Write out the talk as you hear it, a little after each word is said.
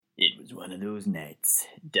was one of those nights.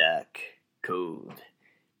 Dark, cold.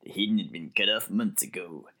 The heating had been cut off months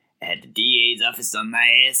ago. I had the DA's office on my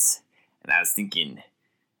ass, and I was thinking,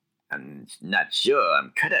 I'm not sure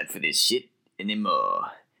I'm cut out for this shit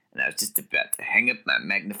anymore. And I was just about to hang up my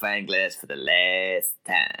magnifying glass for the last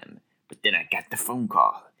time. But then I got the phone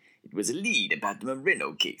call. It was a lead about the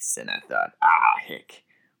Moreno case, and I thought, heck,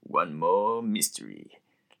 one more mystery.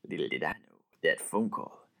 Little did I know, that phone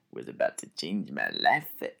call was about to change my life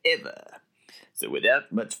forever. So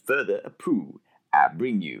without much further ado, I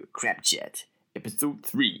bring you Crap Chat, Episode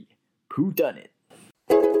 3, Who Done It?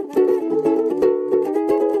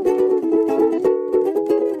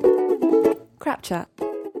 Crap Chat,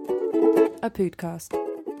 a podcast.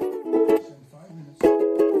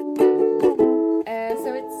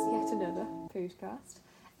 So it's yet another podcast.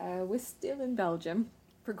 We're still in Belgium,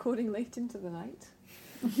 recording late into the night.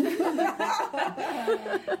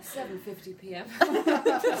 7:50 p.m.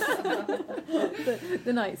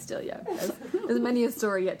 the night's still young. There's many a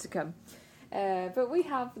story yet to come. But we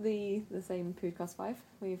have the same podcast 5.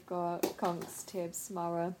 We've got Conks, Tibbs,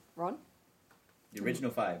 Mara, Ron. The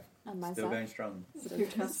original 5. And myself. Still going strong.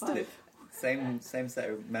 Podcast 5. Same set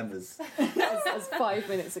of members. as 5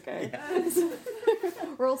 minutes ago. Yeah.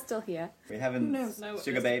 We're all still here. We haven't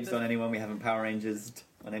Sugar Babes on anyone. We haven't Power Rangers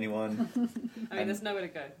on anyone. I mean, there's nowhere to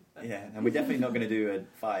go. Yeah, and we're definitely not going to do a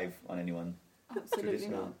 5 on anyone. Absolutely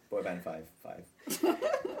Traditional not. boy band 5.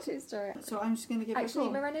 True story. So I'm just going to give Actually, it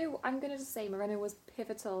a call. Moreno, I'm going to just say Moreno was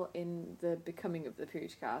pivotal in the becoming of the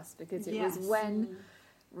Poochcast because it Yes. was when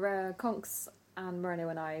Conks and Moreno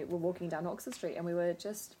and I were walking down Oxford Street and we were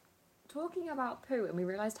just talking about poo and we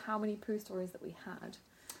realised how many poo stories that we had.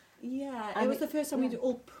 Yeah, And it was the first time we'd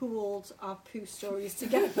all pooled our poo stories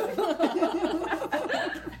together.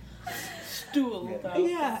 Stool, though.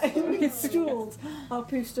 Yeah, we stooled our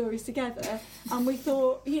poo stories together and we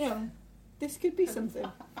thought, this could be something.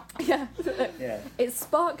 Yeah. Yeah. It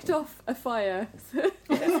sparked off a fire.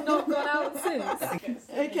 It's not gone out since.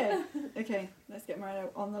 Okay, let's get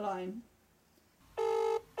Moreno on the line.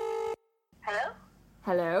 Hello?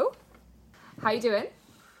 Hello? How you doing?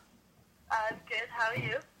 I'm good, how are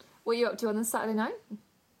you? What are you up to on this Saturday night?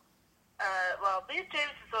 Well, me and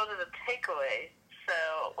James has ordered a takeaway, so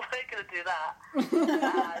we're going to do that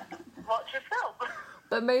and watch a film.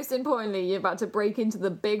 But most importantly, you're about to break into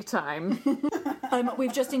the big time.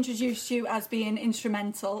 We've just introduced you as being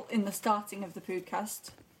instrumental in the starting of the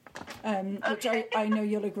podcast, which I know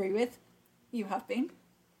you'll agree with. You have been.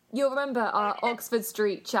 You'll remember our Oxford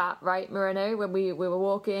Street chat, right, Moreno, when we were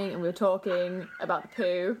walking and we were talking about the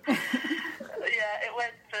poo? Yeah, it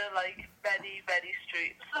went to, many, many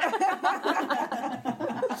streets.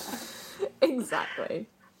 Exactly.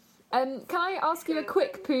 Can I ask you a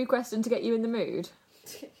quick poo question to get you in the mood?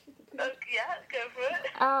 Yeah, go for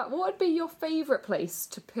it. What would be your favourite place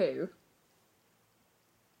to poo?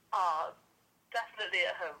 Definitely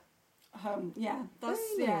at home. Home, yeah. That's,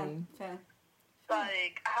 Really? yeah, fair.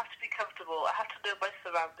 I have to be comfortable. I have to know my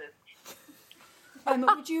surroundings.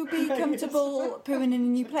 Would you be comfortable pooing in a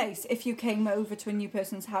new place if you came over to a new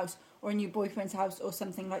person's house or a new boyfriend's house or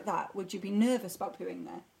something like that? Would you be nervous about pooing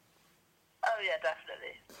there? Oh, yeah,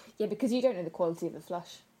 definitely. Yeah, because you don't know the quality of the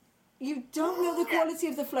flush. You don't know the quality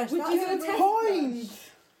of the flush. Would That's you do a the test point.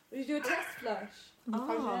 Would you do a test flush?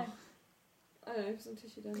 Oh. I don't know, some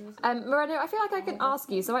tissue down there or something. Moreno, I feel like I can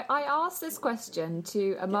ask you. So I asked this question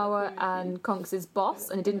to Amoa and Conks'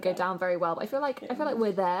 boss, and it didn't go down very well. But I feel like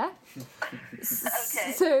we're there. Okay.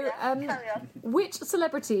 So, carry on. which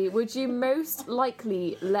celebrity would you most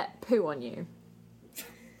likely let poo on you?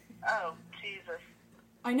 Oh, Jesus.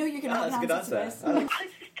 I know you can have That's a an good answer to answer. this. I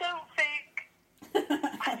just don't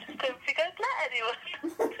think I'd let anyone,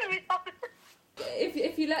 to be honest.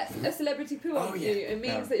 If you let a celebrity poo on you, it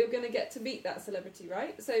means Yeah. that you're going to get to meet that celebrity,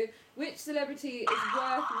 right? So, which celebrity is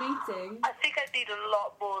worth meeting? I think I need a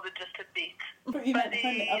lot more than just a meet. But you meant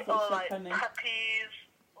Bunny, honey, or like honey. puppies.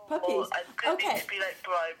 Puppies? Or I still Okay. need to be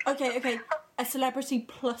bribed. Okay. A celebrity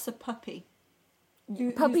plus a puppy.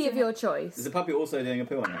 Puppy of your choice. Is the puppy also doing a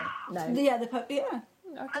poo on there? No. Yeah, the puppy, yeah.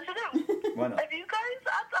 I don't know. Why not? Have you guys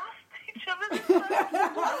asked each other this?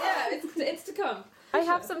 Yeah, it's to come. I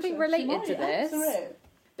have something related to this. Answer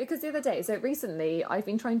Because the other day, so recently, I've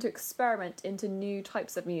been trying to experiment into new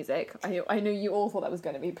types of music. I know you all thought that was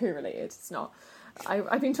going to be poo related. It's not.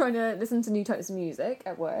 I've been trying to listen to new types of music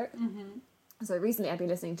at work. Mm-hmm. So recently, I've been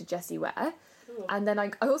listening to Jessie Ware, and then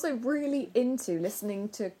I also really into listening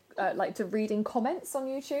to to reading comments on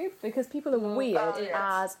YouTube because people are weird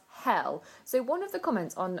as hell. So one of the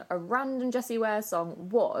comments on a random Jessie Ware song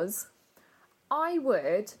was, "I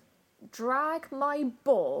would drag my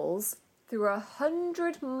balls through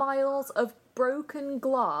 100 miles of broken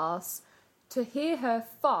glass to hear her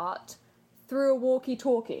fart through a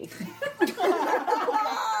walkie-talkie.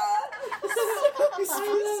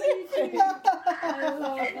 I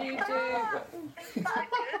love you, dude. Is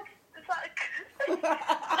that good?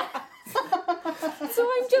 So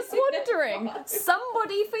I'm just wondering,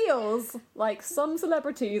 somebody feels like some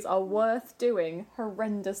celebrities are worth doing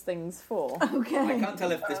horrendous things for. Okay. I can't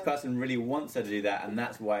tell if this person really wants her to do that, and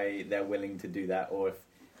that's why they're willing to do that, or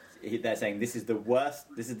if they're saying this is the worst,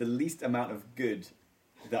 this is the least amount of good,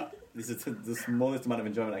 that this is the smallest amount of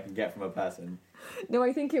enjoyment I can get from a person. No,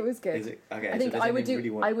 I think it was good. Is it okay? I think so I would they do. Really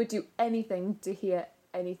want... I would do anything to hear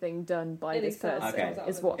anything done by Any this sound person. Okay.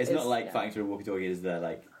 Is what It's is- not like yeah. fighting through a walkie-talkie is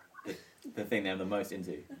the thing they're the most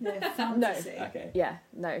into. Yeah, fantasy. Okay. Yeah,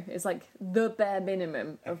 no, it's like the bare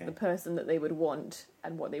minimum of Okay. the person that they would want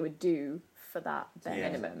and what they would do for that bare Yeah.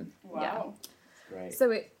 minimum. Wow. Great. Yeah.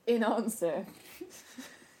 So in answer,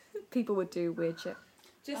 people would do weird shit.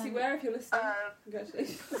 Jessie Ware, if you're listening,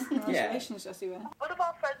 congratulations. Congratulations, Jessie Ware. One of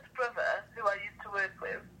our friend's brother, who I used to work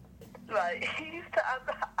with, right, he used to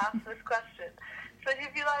ask this question. So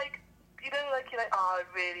he'd be like, you're like, oh, I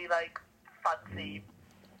really like fancy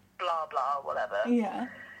blah blah whatever. Yeah.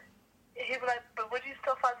 He'd be like, but would you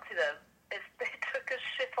still fancy them if they took a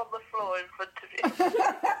shit on the floor in front of you?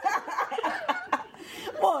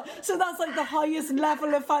 What? So that's like the highest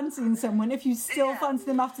level of fancying someone. If you still Yeah. fancy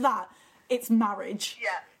them after that, it's marriage.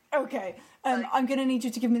 Yeah. Okay. I'm going to need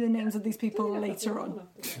you to give me the names of these people later on.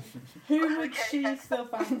 Who would she still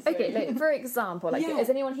fancy? Okay, like, for example, like, Yeah. has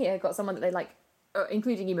anyone here got someone that they like,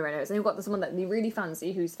 including you, Moreno? Has anyone got someone that they really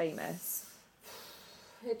fancy who's famous?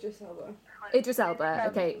 Idris Elba. Idris Elba.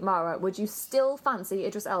 Okay, Mara, would you still fancy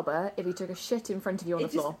Idris Elba if he took a shit in front of you on the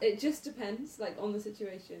floor? It just depends, like, on the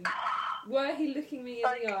situation. Were he looking me in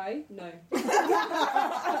the eye? No.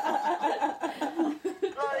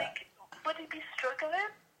 Like, would he be struggling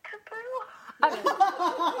to poo? Like,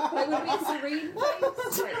 would it be a serene face?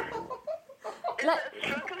 Is Let- it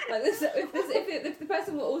struggling? Like this, if the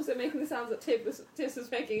person were also making the sounds that Tiff was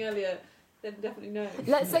making earlier, then definitely no.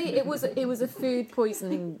 Let's say it was a food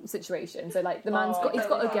poisoning situation. So like the man's Oh, he's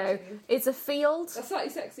got to go. It's a field. That's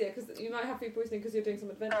slightly sexier because you might have food poisoning because you're doing some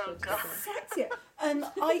adventure. Oh, God. Sexier.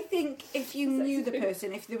 I think if you knew the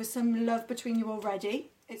person, if there was some love between you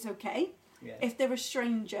already, it's okay. Yeah. If they're a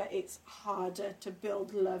stranger, it's harder to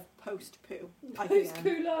build love post-poo. I Post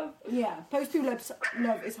think. poo love. Yeah, post-poo love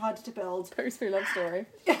is harder to build. Post food love story.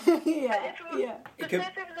 yeah, If yeah. It But could-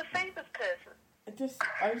 if it was a famous person.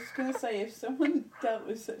 I was going to say, if someone dealt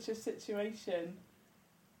with such a situation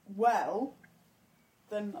well,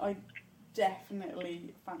 then I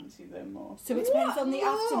definitely fancy them more. So it depends on the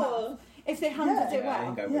aftermath. If they handled it Yeah, I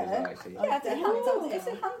well. think I would as well, actually. Yeah, if they Definitely.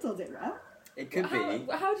 handled it well. It could be.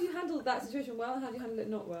 How do you handle that situation well and how do you handle it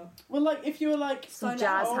not well? Well, like, if you were like, Some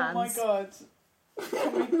jazz oh hands. my god.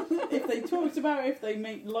 If they talked about it, if they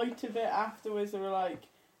make light of it afterwards, they were like,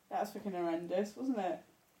 that's fucking horrendous, wasn't it?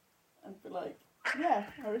 I'd be like, yeah,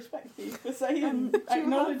 I respect you for saying,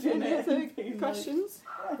 acknowledging it. And being Questions?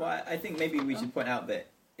 Well, I think maybe we should point out that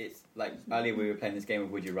it's like earlier we were playing this game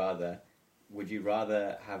of Would You Rather. Would you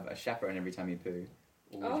rather have a chaperone every time you poo?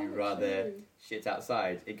 Or would you rather true. shit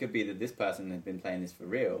outside? It could be that this person has been playing this for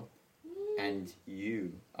real and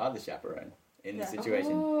you are the chaperone in the Yeah.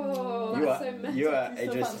 situation. Oh, you that's are, so meta. you are Still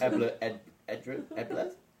Idris fancy. Ebler?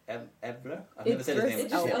 Ebler? I've never said his name.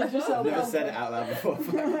 Idris Elba. I've never said it out loud before.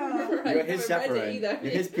 Right, You're his haven't read it chaperone. either.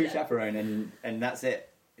 You're his poo chaperone and that's it.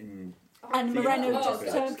 And And So Moreno yeah. just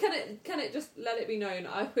Oh, can it just let it be known?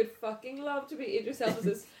 I would fucking love to be Idris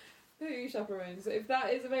Elba's poo chaperone. So if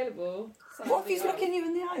that is available, sign What if me he's up. looking you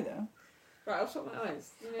in the eye though? Right, I'll shut my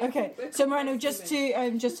eyes. You know, Okay, we're so Moreno,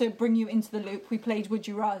 compromising. just to bring you into the loop, we played Would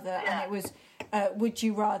You Rather, Yeah. and it was Would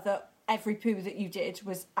you rather every poo that you did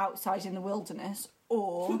was outside in the wilderness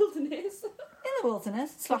or in Wilderness. the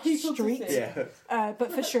wilderness slash people to street, see. yeah.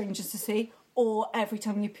 but for strangers to see, or every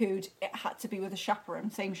time you pooed, it had to be with a chaperone.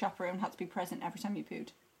 Same chaperone had to be present every time you pooed.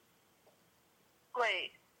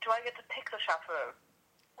 Wait, do I get to pick the chaperone?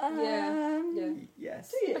 Yeah.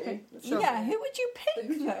 Yes. Do you? Okay. Yeah, who would you So pick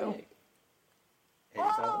who'd you though? pick?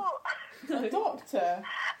 Idris Elba. Oh, A doctor?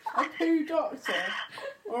 A poo doctor?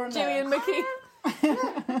 Or a nurse? Gillian McKee.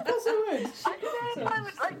 That's a would. I don't know if I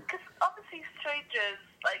would, like, because obviously strangers,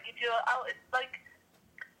 like, if you're out, it's like,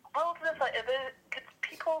 wilderness, like, could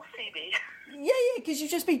people see me? Yeah, because you'd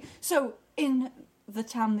just be so in the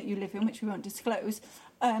town that you live in, which we won't disclose.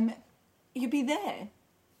 You'd be there.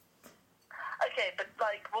 Okay, but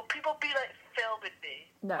like, will people be like filming me?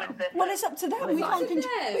 No. With this? Well, it's up to them. We it's can't, up to them.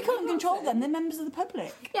 we can't You control can't them. They're members of the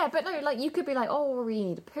public. Yeah, but no, like, you could be like, oh, we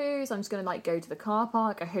need a poo, so I'm just going to, like, go to the car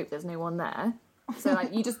park. I hope there's no one there. So,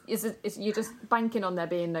 like, you're just banking on there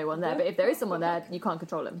being no one there. But if there is someone there, you can't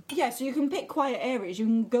control them. Yeah, so you can pick quiet areas. You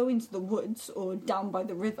can go into the woods or down by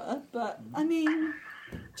the river. But, I mean,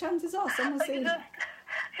 chances are someone's Like, saying...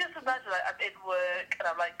 just imagine, like, I'm in work and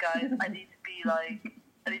I'm like, guys, I need to be alone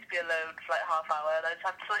for like half hour, and I just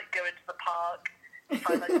have to like go into the park,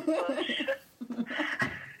 find like a bush,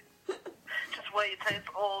 just wait until it's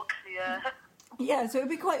all clear. Yeah, so it'd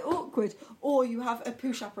be quite awkward. Or you have a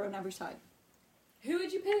poo chaperone every time. Who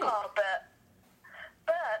would you pick? Oh, but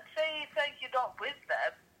say you're not with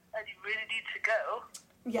them and you really need to go.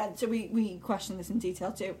 Yeah, so we question this in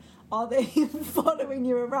detail too. Are they following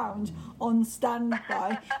you around on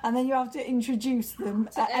standby, and then you have to introduce them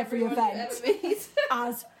at every Everyone you event ever meet.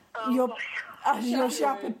 as Oh your my God. as your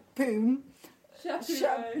Chaperone. chaperone,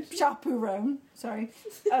 Chaperone. chaperone, sorry,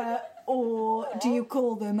 or do you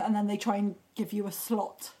call them and then they try and give you a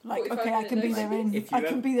slot? Like, 45 okay, I can be minutes. there in If you I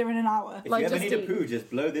can ever- be there in an hour. If Like, you ever just need a eat. poo, just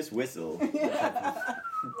blow this whistle.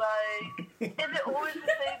 Like, is it always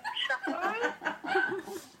the same chaperone?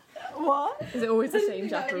 What? Is it always the same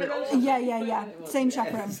chaperone? Yeah. Same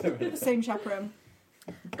chaperone. Same chaperone.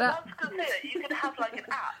 I But was going to say that you could have like an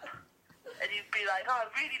app, and you'd be like, oh, I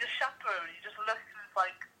really need a chaperone. You just look through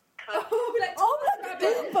like, Oh, like Oh, Task like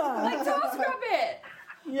Rabbit. Uber. Like Task Rabbit.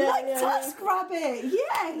 Like TaskRabbit,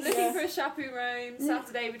 yes. Looking for a chaperone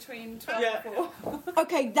Saturday between 12 Yeah. and 4.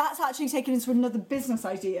 Okay, that's actually taken into another business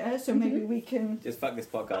idea, so maybe we can... Just fuck this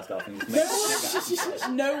podcast off and just make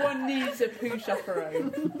it No one needs a poo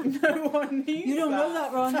chaperone. No one needs You don't know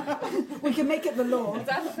that, Ron. We can make it the law.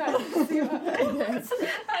 That's fair. trying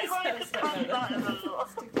to pass that as a law.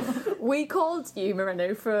 we called you,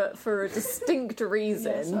 Moreno, for a distinct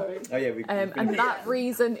reason. Sorry. Oh yeah, we. And that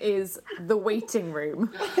reason is the waiting room.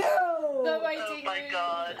 The Oh waiting my room.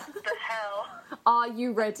 God, the hell. Are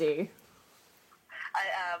you ready? I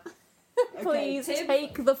am. Please Tim,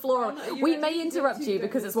 take the floor. Ron, are you We ready? may interrupt you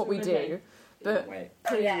because it's what we do, but Wait.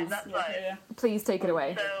 Yeah, that's right. Yeah. please take it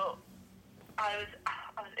away. So, I was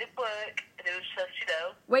in work, and it was just,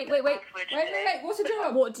 Wait. average Wait. day. What's your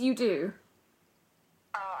job? What do you do?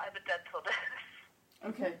 I'm a dental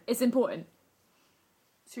nurse. Okay. It's important.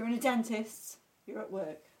 So you're in a dentist, you're at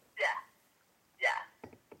work. Yeah.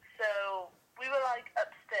 So, we were, like,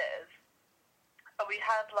 upstairs, and we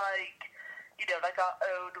had, like, like our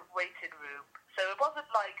own waiting room. So it wasn't,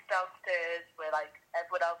 like, downstairs where, like,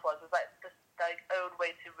 everyone else was. It was, like, this, like, own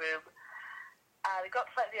waiting room. And it got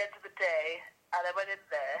to, like, the end of the day, and I went in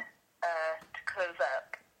there to close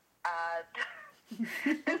up, and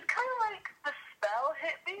it was kind of like the spell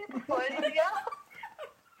hit me before anything else.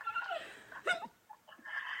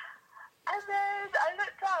 And then I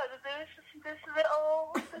looked down, and there was just this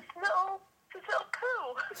little poo.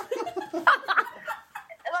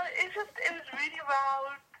 And it was really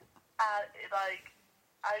round, and it, like,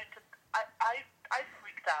 I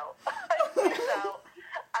freaked out. I freaked out,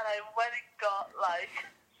 and I went and got, like,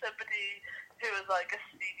 somebody who was, like, a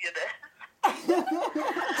senior nurse.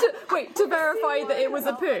 Wait, to verify that it was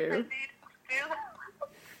a I poo. need to do that.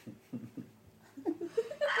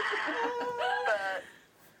 But,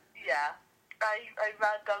 yeah, I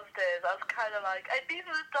ran downstairs. I was kind of like, I need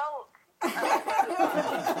an adult. My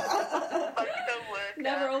co-worker.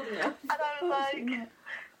 Never old enough. And I was like, can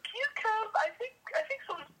you come? I think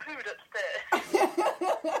someone's pooed upstairs.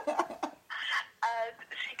 And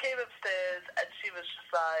she came upstairs and she was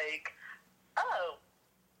just like, oh,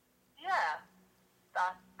 yeah,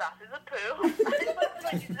 that is a poo. And it was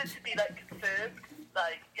like, it to be like confirmed,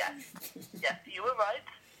 like, yes, you were right.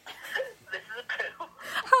 This is a poo.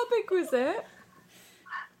 How big was it?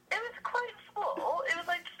 It was quite small. It was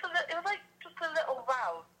like just a little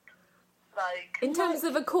round. Like, In terms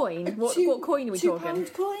of a coin, what coin are we talking?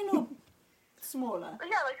 £2 coin or smaller?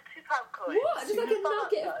 yeah, like a £2 coin. What? Just like a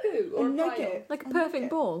nugget of poo? Or A a nugget. Like a perfect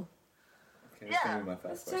ball. Okay, that's gonna be my pile?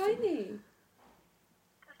 That's first question. tiny.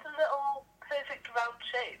 Just a little perfect round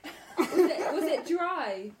shape. Was it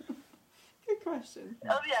dry? Good question.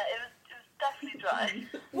 Oh yeah, it was definitely dry.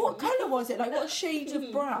 What colour was it? Like, what shade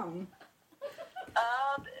of brown?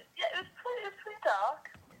 Yeah, it was pretty dark.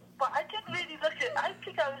 But I didn't really look at. I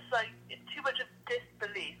think I was like in too much of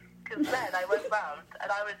disbelief because then I went round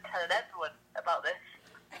and I was telling everyone about this.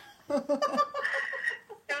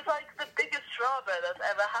 It was like the biggest drama that's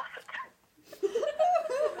ever happened.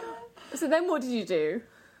 So then what did you do?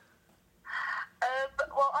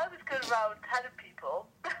 Well, I was going around telling people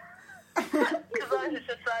because I was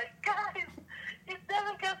just like, guys, you'd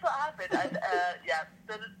never guess what happened. And yeah,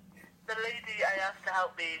 the lady I asked to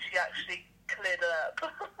help me, she actually cleared it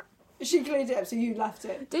up. She cleared it up, so you left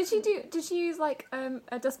it. Did she use like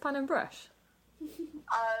a dustpan and brush?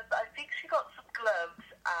 I think she got some gloves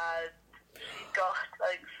and she got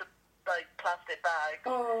like some like plastic bags.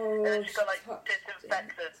 Oh, And then she got like touched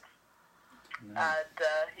disinfectant. No. And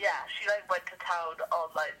yeah, she like went to town on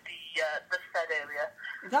like the said area.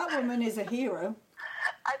 That woman is a hero.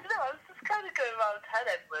 I don't know, I was just kind of going around town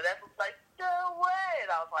everywhere, and everyone was like, no way! And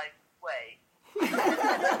I was like, wait.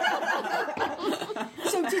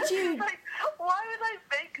 So did you? Like, why would I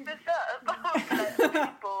make this up? I'm like, really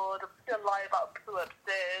bored, I'm going to lie about poo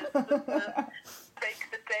upstairs, just to make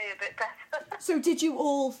the day a bit better. So did you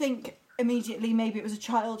all think immediately maybe it was a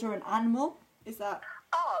child or an animal? Is that?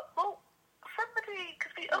 Well, somebody,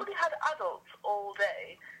 because we only had adults all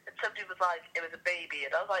day, and somebody was like, it was a baby,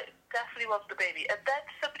 and I was like, it definitely wasn't a baby. And then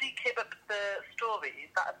somebody came up with the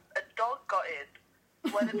story that a dog got in,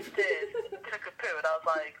 went upstairs, took a poo, and I was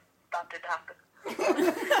like, that didn't happen.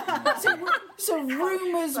 So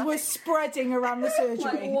rumours were spreading around the Like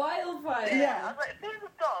surgery. wildfire. Yeah. I was like, if there was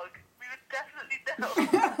a dog, we would definitely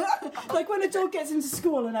know. Like when a dog gets into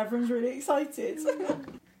school and everyone's really excited.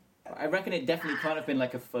 I reckon it definitely can't have been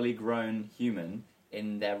like a fully grown human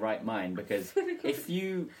in their right mind, because if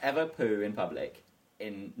you ever poo in public,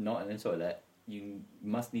 not in a toilet, you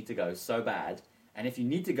must need to go so bad, and if you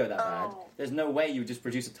need to go that bad, there's no way you would just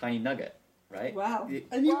produce a tiny nugget, right? Wow.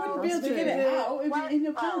 And you wouldn't be able to get it out if you're in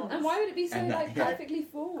your Wow. pants. And why would it be so And that- like yeah. perfectly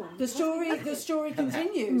formed? The story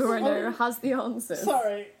continues. Moreno has the answers.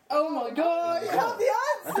 Sorry. Oh my god, you have the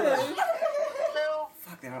answer! So,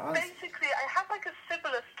 Fuck, there are answers. basically, I have like a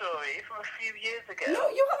similar story from a few years ago. No,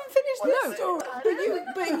 you haven't finished What this is it? story.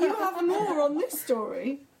 But you have more on this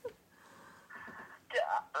story.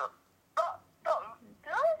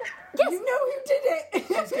 Yes. You know who did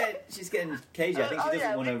it. She's getting cagey. I think she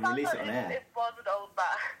doesn't want to release it on air. It was an old man.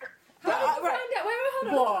 How did you Right. find out?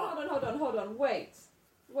 Wait, hold on.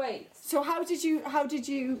 Wait. So how did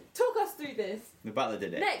you? Talk us through this. The butler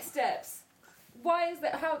did it. Next steps. Why is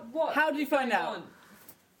that? What? How did you find out? on?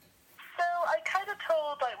 So I kind of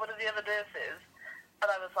told like one of the other nurses, and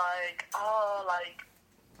I was like, "Oh, like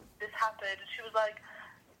this happened," and she was like,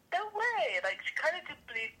 "No way!" Like she kind of didn't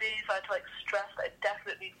believe me, so I had to like stress that it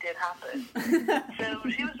definitely did happen. So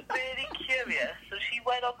she was really curious, so she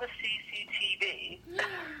went on the CCTV,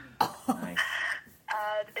 Nice.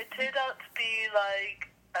 and it turned out to be like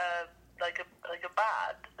a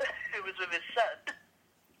man who was with his son.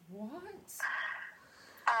 What?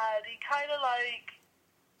 And he kind of like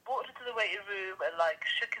walked into the waiting room and like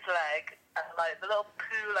shook his leg, and like the little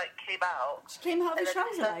poo like came out. Just came out of And his then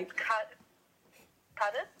trouser the leg.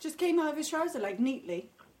 Pardon? Just came out of his trouser leg neatly.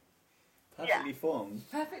 Perfectly formed.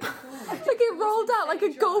 Perfectly formed. Like it rolled out like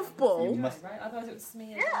a golf ball. You must- Right? Otherwise it would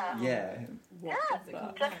smear. Yeah. Yeah. What Yeah, does it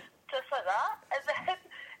come just, out? just like that. And then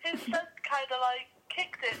his son kind of like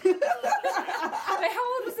kicked it. To the middle of the Wait, how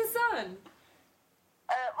old was the son?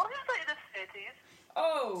 well, he was like in his 30s.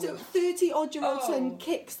 Oh. So 30-odd-year-old Oh. son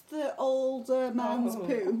kicks the older man's Oh.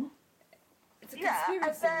 poo. It's a Yeah, and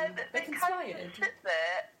conspiracy. then They're they kind of conspired. just sit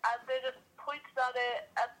there and they just pointed at it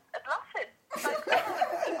and laughing. Like, it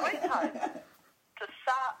was a great time. Just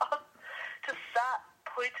sat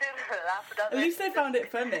pointing and laughing at At it. least they found it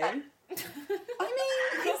funny. I mean, it's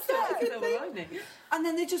Yeah, not a good silver thing. lining. And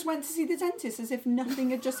then they just went to see the dentist as if nothing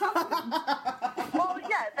had just happened. Well,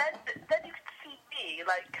 yeah, then you could see me,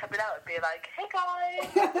 like, coming out and being like, hey guys,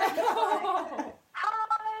 Oh.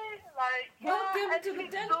 hi, like, yeah, Welcome to the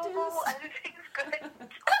everything's normal, dentist. everything's good.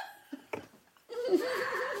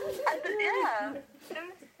 And yeah,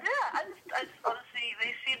 I just honestly,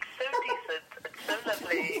 they seemed so decent and so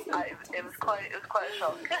lovely. It was quite a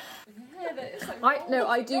shock. Yeah, it's like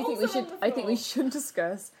I do think we rolls should. on the I think we floor. should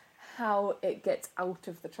discuss how it gets out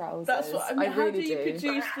of the trousers. That's what I mean. How really do you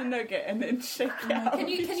produce the nugget and then shake it out? Can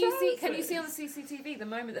you of the can you see on trousers? the CCTV the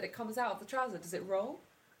moment that it comes out of the trouser? Does it roll,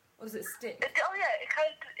 or does it stick? Oh yeah, it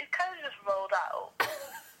kind of just rolled out.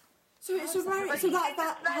 So it's a very, But so he that just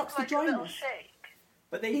left, helps the like, a little dryness. shake.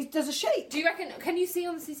 But He they. does a shake. Do you reckon? Can you see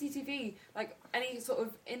on the CCTV like any sort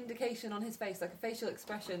of indication on his face, like a facial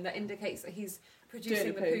expression that indicates that he's producing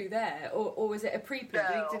Dirty the poo. poo there, or was it a pre-poo?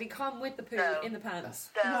 No. Did he come with the poo No. in the pants?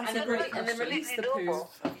 So, That's And a then, great and then question. release the Completely poo. normal.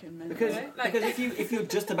 Fucking mental. Because, Like- because if you're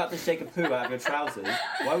just about to shake a poo out of your trousers,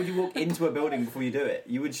 why would you walk into a building before you do it?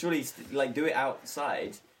 You would surely like do it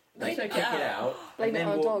outside, like Shake kick it it out, Blame and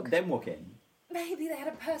it on a dog. then walk in. Maybe they had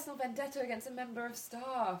a personal vendetta against a member of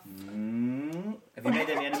staff. Have you made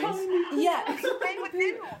any enemies? Yeah, They were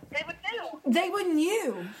new. They were new. they were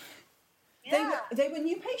new. Yeah. They were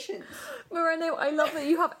new patients. Moreno, I love that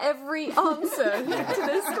you have every answer to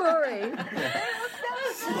this story.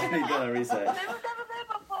 Really done our research. They were never there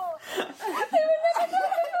before.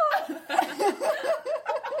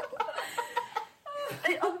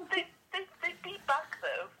 They beat back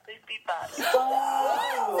though. They beat back.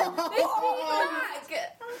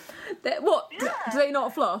 What? Yeah. Do they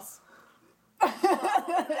not floss? They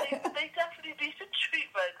definitely needed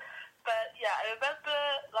treatment. But yeah, I remember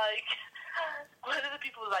like one of the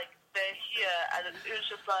people was like, they're here, and it was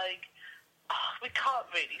just like, oh, we can't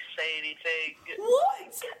really say anything.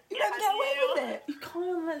 What? You don't get away you? with it. You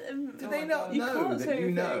can't let them. Do they not You know can't that say you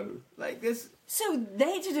anything. know? Like this. So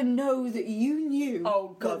they didn't know that you knew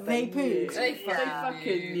Oh god, that they knew. pooped. They Yeah.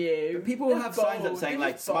 fucking knew. People will have signs up bold. saying They're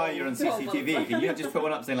like, just "Smile, you're on bold. CCTV." Can you not just put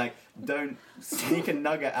one up saying like, "Don't sneak a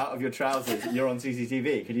nugget out of your trousers. You're on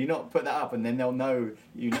CCTV." Can you not put that up and then they'll know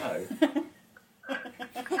you know?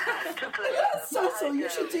 Cecil, you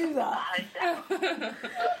should do that. I know.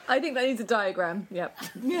 I think that needs a diagram. Yep.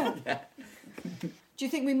 Yeah. Yeah. Do you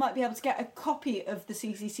think we might be able to get a copy of the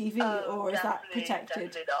CCTV, or is that Definitely,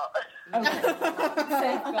 protected? Definitely not. Okay.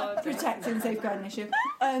 Safeguard. Protecting safeguarding issue.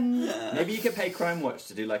 Maybe you could pay Crime Watch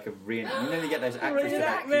to do like a you know, you get those actors to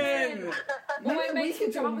act. Reenactment. Well, Maybe my we mates could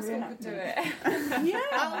in do a drama school could do it. I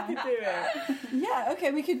Yeah. could do it. Yeah. Okay.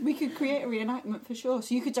 We could create a reenactment for sure.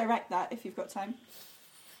 So you could direct that if you've got time.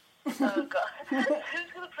 Oh god. Who's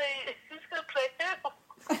gonna play who?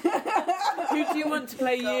 Who do you want to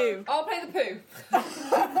play you? I'll play the poo.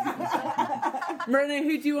 Moreno,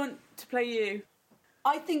 who do you want to play you?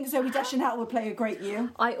 I think Zoe Deschanel would play a great you.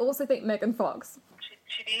 I also think Megan Fox.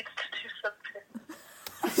 She needs to do something.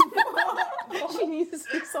 She needs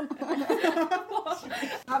to do something.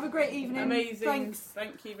 Have a great evening. Amazing. Thanks.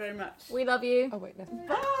 Thank you very much. We love you. Oh wait, no. Thanks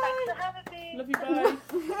for having me. Love you, bye.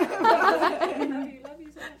 Love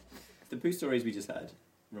you so much. The poo stories we just had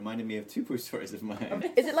reminded me of two poo stories of my own.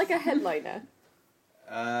 Is it like a headliner?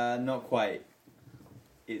 Not quite.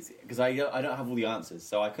 It's because I don't have all the answers,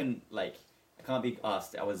 so I can't be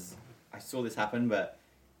asked. I saw this happen, but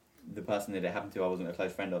the person that it happened to, I wasn't a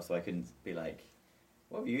close friend of, so I couldn't be like,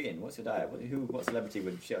 "What have you eaten? What's your diet? What celebrity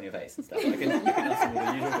would shit on your face and stuff?" I can ask them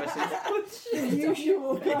all the usual questions.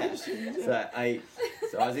 Usual. So I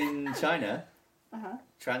was in China, Uh-huh.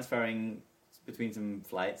 transferring between some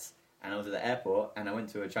flights, and I was at the airport, and I went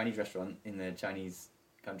to a Chinese restaurant in the Chinese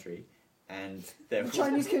country, and there was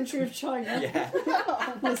Chinese country of China. yeah.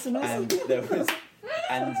 Listeners.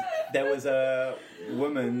 And there was a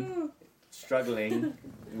woman struggling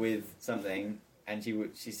with something, and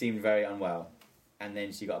she seemed very unwell. And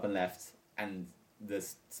then she got up and left, and the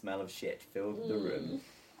smell of shit filled the room.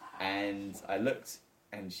 And I looked,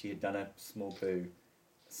 and she had done a small poo.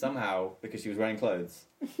 Somehow, because she was wearing clothes,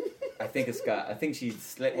 I think a skirt. I think she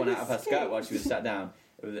slit one out of her skirt while she was sat down.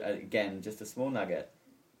 It was again just a small nugget,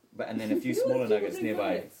 and then a few smaller nuggets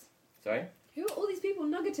nearby. Sorry. Who are all these people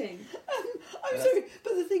nuggeting? I'm sorry,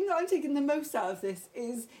 but the thing that I'm taking the most out of this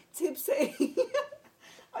is Tib saying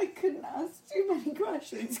I couldn't ask too many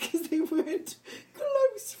questions because they weren't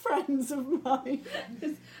close friends of mine.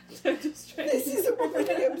 So just This is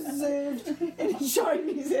already observed in a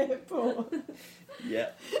Chinese airport. Yeah.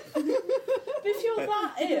 But if you're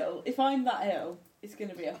that ill, if I'm that ill, it's going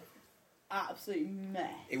to be a absolute mess.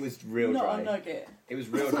 It was real Not dry. a nugget. It was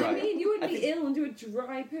real That's what dry. I mean. You wouldn't I be think- ill and do a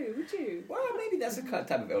dry poo, would you? Well, maybe that's a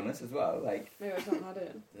type of illness as well. Like, Maybe I just haven't had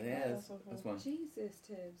it. yeah, that's one. Jesus,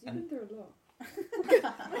 Tibbs, you've And- been through a lot.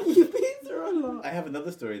 You've been through a lot. I have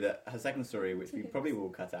another story her second story, which we probably will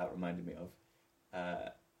cut out, reminded me of.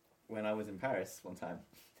 When I was in Paris one time,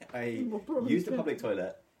 I Well, probably used the should. public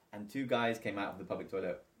toilet, and two guys came out of the public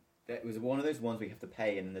toilet. It was one of those ones where you have to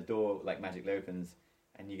pay, and the door like magically opens,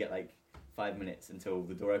 and you get like 5 minutes until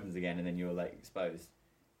the door opens again, and then you're like exposed.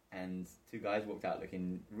 And two guys walked out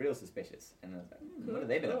looking real suspicious, and I was like, what have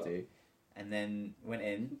they been up to? And then went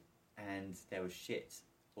in, and there was shit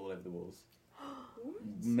all over the walls.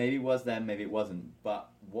 Maybe it was them, maybe it wasn't. But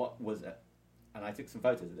what was it? And I took some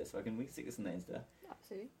photos of this, so we can stick this on the Insta.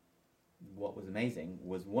 Absolutely. What was amazing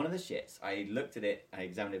was one of the shits. I looked at it, I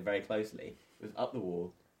examined it very closely. It was up the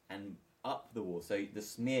wall, and up the wall. So the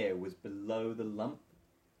smear was below the lump.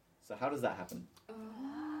 So how does that happen?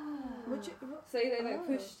 Would you, So they like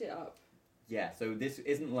pushed it up. Yeah. So this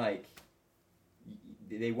isn't like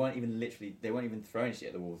they weren't even throwing shit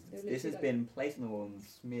at the walls. They're This has literally been placed on the wall and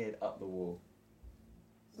smeared up the wall.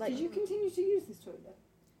 did you continue to use this toilet?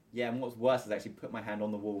 Yeah, and what's worse is I actually put my hand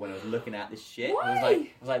on the wall when I was looking at this shit. I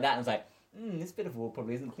was like that, and I was like, this bit of wall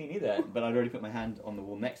probably isn't clean either. But I'd already put my hand on the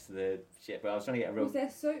wall next to the shit. But I was trying to get a real. Was there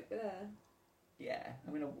soap there? Yeah,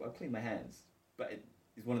 I mean, I'll clean my hands, but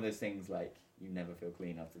it's one of those things like you never feel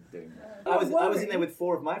clean after doing that. Oh, I was in worry. there with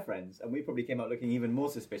 4 of my friends, and we probably came out looking even more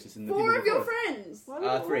suspicious than the 4 people of your before. friends. Why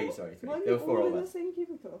were you 3, all- sorry, 3. Why were There you were 4 all of in the us. same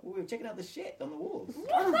cubicle? We were checking out the shit on the walls.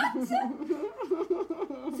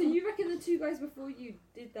 So you reckon the 2 guys before you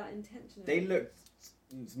did that intentionally? They looked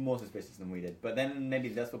more suspicious than we did, but then maybe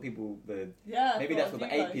that's what people Yeah. maybe that's what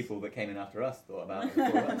the 8 people that came in after us thought about the 4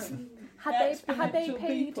 of us. Had they Exponential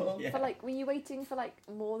paid people. Yeah. for like? Were you waiting for like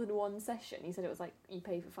more than one session? You said it was like you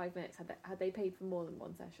pay for 5 minutes. Had they paid for more than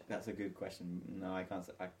one session? That's a good question. No, I can't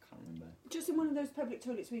remember. Just in one of those public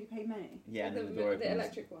toilets where you pay money. Yeah, and the, then the door opens. the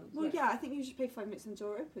electric ones. Well, yeah, I think you just pay 5 minutes and the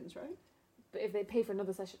door opens, right? But if they pay for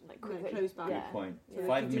another session, like No, quickly, close back. Good yeah. point. Yeah.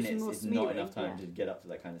 5 Do some minutes more is not smearing, enough time yeah. to get up to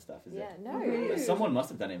that kind of stuff, is Yeah, it? no. Really? But someone must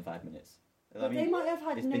have done it in 5 minutes. But I mean, they might have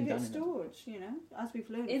had it's been nugget done in- storage, you know, as we've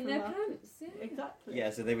learned In from their our- pants, yeah. Exactly. yeah,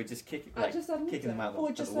 so they would just kick, I like, just had kicking them water. out Or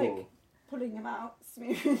at just the like wall. pulling them out,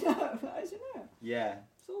 smearing them out. I don't know. Yeah,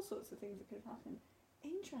 There's all sorts of things that could have happened.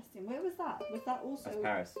 Interesting. Where was that? Was that also? that's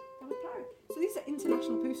Paris. That was Paris. So these are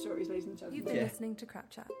international poo stories, ladies and You've gentlemen. been Yeah. listening to Crap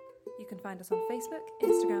Chat. You can find us on Facebook,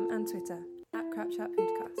 Instagram, and Twitter at Crap Chat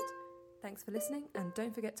Podcast. Thanks for listening, and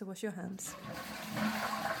don't forget to wash your hands.